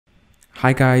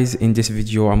Hi guys, in this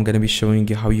video I'm gonna be showing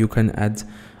you how you can add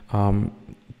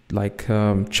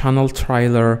channel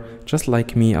trailer just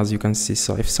like me, as you can see.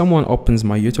 So if someone opens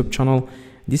my YouTube channel,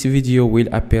 this video will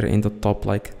appear in the top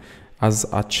like as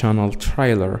a channel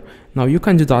trailer. Now you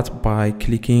can do that by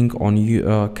clicking on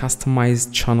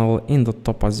customize channel in the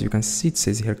top. As you can see, it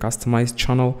says here customize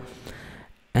channel.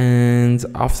 And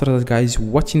after that, guys,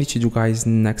 what you need to do, guys,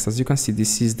 next, as you can see,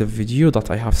 this is the video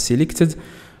that I have selected.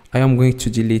 I am going to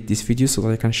delete this video so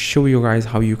that I can show you guys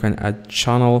how you can add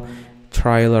channel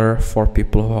trailer for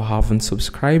people who haven't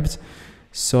subscribed.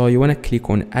 So you want to click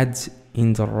on add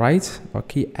in the right,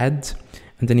 okay, add,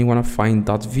 and then you want to find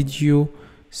that video.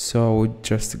 So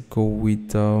just go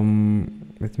with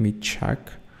let me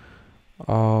check.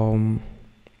 I'm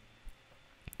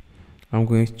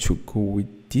going to go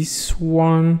with this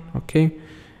one, okay,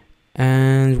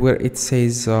 and where it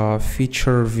says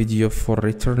feature video for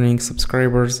returning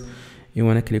subscribers, you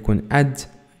want to click on add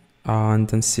and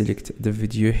then select the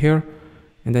video here,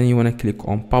 and then you want to click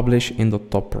on publish in the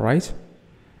top right.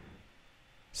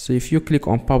 So if you click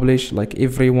on publish, like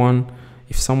everyone,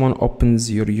 if someone opens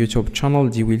your YouTube channel,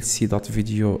 they will see that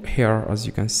video here, as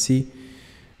you can see,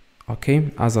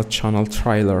 okay, as a channel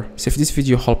trailer. So if this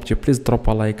video helped you, please drop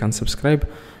a like and subscribe.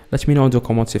 Let me know in the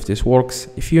comments if this works.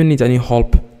 If you need any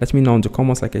help, let me know in the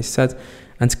comments, like I said,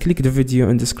 and click the video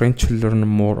in the screen to learn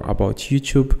more about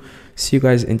YouTube. See you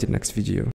guys in the next video.